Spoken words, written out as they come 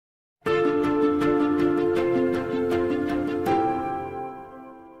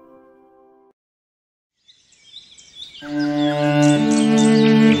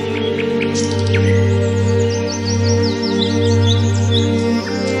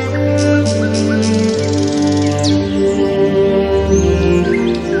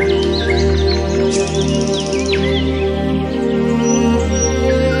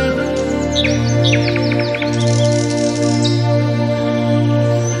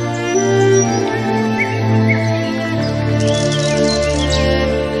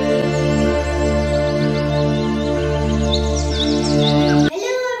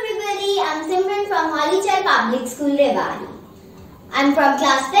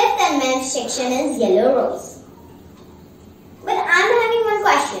fifth and men's section is yellow rose. But I'm having one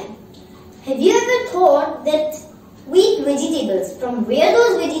question. Have you ever thought that we eat vegetables, from where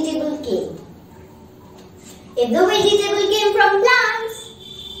those vegetables came? If the vegetable came from plants,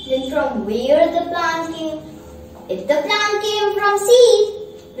 then from where the plant came? If the plant came from seed,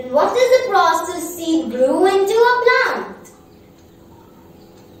 then what is the process seed grew into a plant?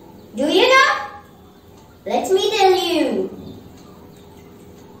 Do you know? Let me tell you.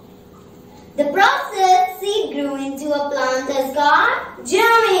 The process seed grew into a plant is called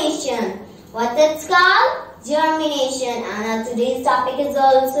germination. What it's called? Germination. And our today's topic is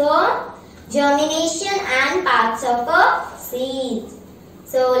also germination and parts of a seed.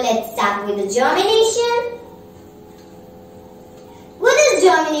 So let's start with the germination. What is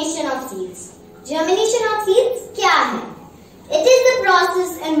germination of seeds? Germination of seeds क्या है? It is the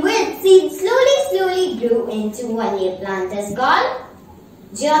process in which seeds slowly grew into one new plant is called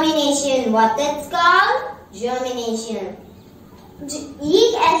germination. What it's called? Germination. ये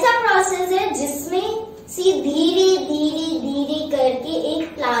एक ऐसा process है जिसमें seed धीरे करके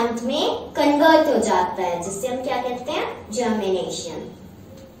एक प्लांट में कन्वर्ट हो जाता है, जिससे हम क्या कहते हैं? Germination.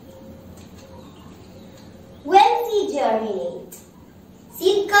 When seed germinate,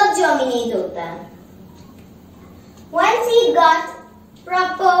 seed कब जर्मिनेट होता है? When seed got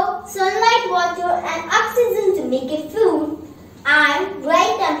proper sunlight, water and oxygen to make it food and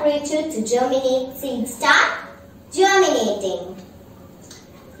right temperature to germinate, seeds start germinating.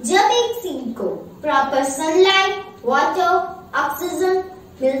 जब एक सीड को प्रॉपर सनलाइट, वाटर, ऑक्सीजन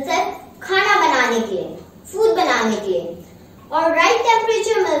मिलता है खाना बनाने के लिए, फूड बनाने के लिए, और राइट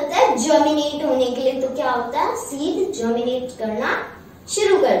टेम्परेचर मिलता है जर्मिनेट होने के लिए, तो क्या होता है? सीड जर्मिनेट करना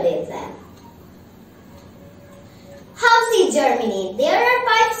शुरू कर देता है. How seed germinate? There are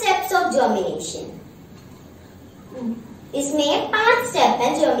 5 steps of germination. इसमें 5 स्टेप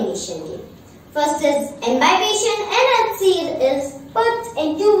है जर्मिनेशन के. First is imbibition, and that seed is put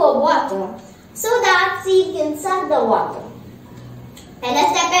into a water so that seed can suck the water. पहला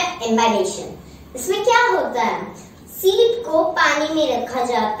स्टेप है imbibition. इसमें क्या होता है? सीड को पानी में रखा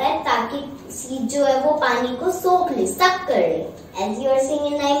जाता है ताकि सीड जो है वो पानी को सोख ले, सक कर ले. As you are seeing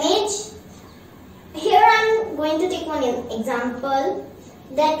in the image, here I am going to take one example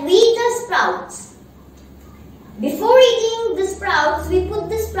that we eat the sprouts. Before eating the sprouts, we put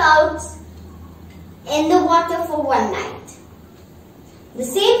the sprouts in the water for one night. The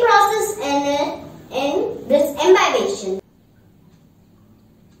same process in this imbibition.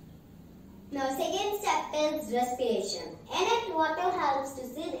 Now, second step is respiration. In it, water helps to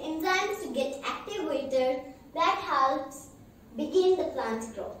seed enzymes to get activated that helps begin the plant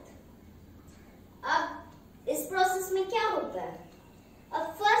growth. अब इस process में क्या होता है? अब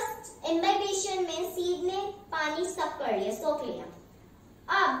first imbibition में seed ने पानी सक कर लिया, सोख लिया.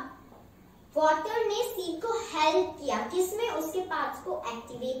 अब वाटर ने सीड को हेल्प किया किसमें? उसके पार्ट्स को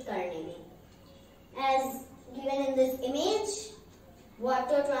एक्टिवेट करने में. As given in this image,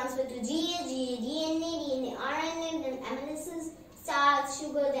 water transfer to DNA, DNA, RNA, then amino acids, starch,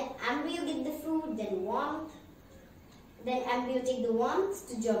 sugar, then embryo get the food, then warmth, then embryo take the warmth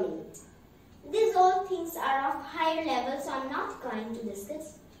to germinate. These all things are of higher level, so I'm not going to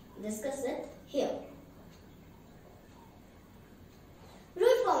discuss it here.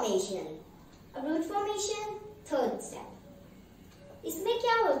 Root formation. अब root formation third step. इसमें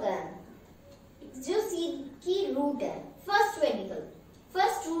क्या होता है? जो seed की root है,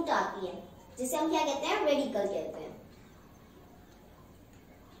 first root आती है, जिसे हम क्या कहते हैं? रेडिकल कहते हैं.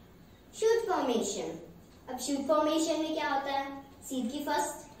 Shoot formation. अब शूट फॉर्मेशन में क्या होता है? सीड की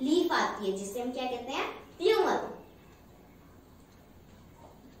फर्स्ट लीफ आती है, जिसे हम क्या कहते हैं? प्लूमल.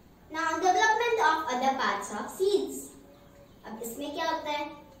 Now development of other parts of seeds. अब इसमें क्या होता है?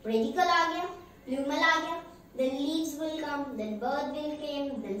 रेडिकल आ गया, प्लूमल आ गया, then leaves will come, then bud will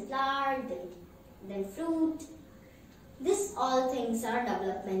come, then flower, then fruit. This all things are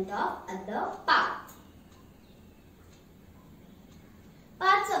development of other part.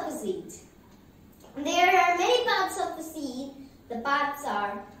 Parts of a seed. There are many parts of a seed. The parts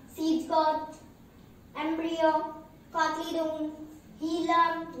are seed pod, embryo, cotyledon,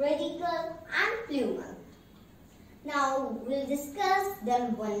 hilum, radicle, and plumule. Now we'll discuss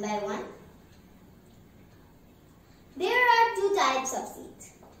them one by one. There are 2 types of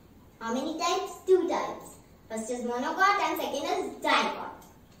seeds. How many types? 2 types. First is monocot and second is dicot.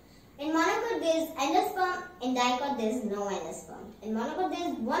 In monocot there is endosperm, in dicot there is no endosperm. In monocot there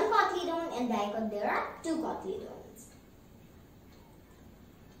is 1 cotyledon, in dicot there are 2 cotyledons.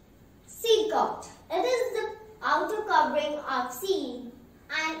 Seed coat. It is the outer covering of seed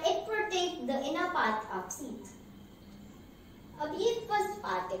and it protects the inner part of seed. अब ये first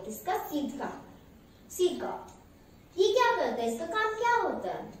part है किसका? Seed का। Seed का ये क्या करता है? इसका काम क्या होता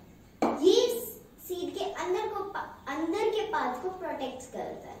है? ये सीड के अंदर के पार्ट को प्रोटेक्ट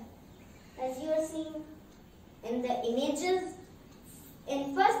करता है। As you are seeing in the images,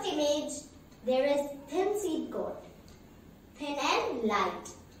 in first image there is thin seed coat, thin and light.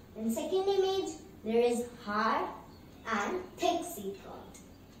 In second image there is hard and thick seed coat.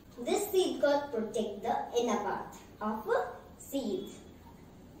 This seed coat protect the inner part of a seed.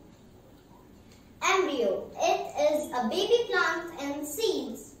 Embryo. It is a baby plant and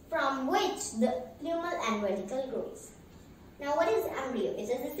seeds from which the plumal and vertical grows. Now what is embryo? It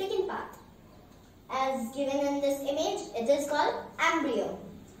is the second part. As given in this image, it is called embryo.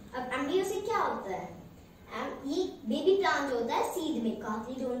 अब embryo से क्या होता है? ये baby plant होता है seed में,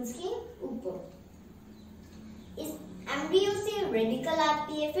 cotyledons के ऊपर। इस embryo से radical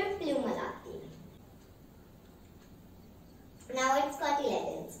आती है, फिर plumal आती है। Now it's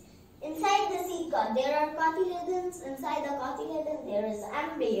cotyledons. Inside the seed coat, there are cotyledons. Inside the cotyledon, there is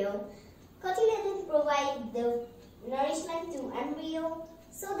embryo. Cotyledons provide the nourishment to embryo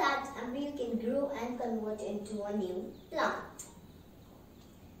so that embryo can grow and convert into a new plant.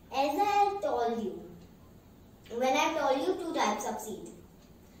 As I told you, when I told you two types of seed.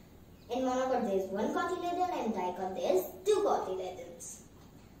 In monocot there is one cotyledon and dicot there is two cotyledons.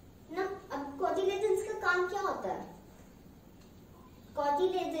 Now, अब cotyledons का काम क्या होता है?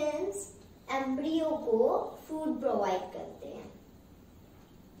 Cotyledons embryo को food provide करते हैं।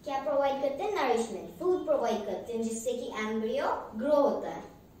 क्या provide करते हैं? Nourishment, food provide करते हैं जिससे कि embryo grow होता है।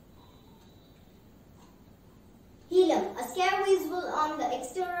 Hilum, a scare visible on the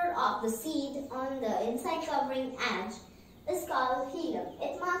exterior of the seed on the inside covering edge is called hilum.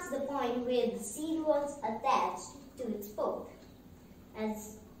 It marks the point where the seed was attached to its pod.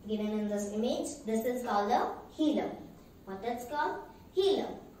 As given in this image, this is called a hilum. What that's called?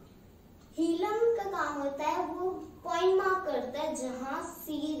 Hilum. Hilum का काम होता है वो point mark करता है जहां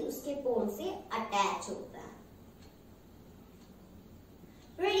seed उसके पोड से अटैच होता है।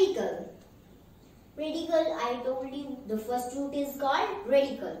 Radicle. Radicle, I told you the first root is called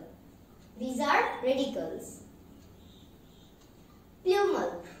radicle. These are radicals.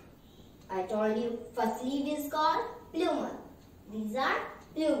 Plumal. I told you first leaf is called plumal. These are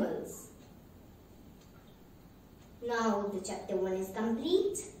plumals. Now the chapter 1 is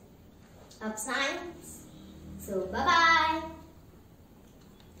complete of science. So bye bye.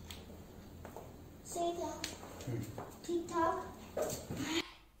 Say it loud. TikTok.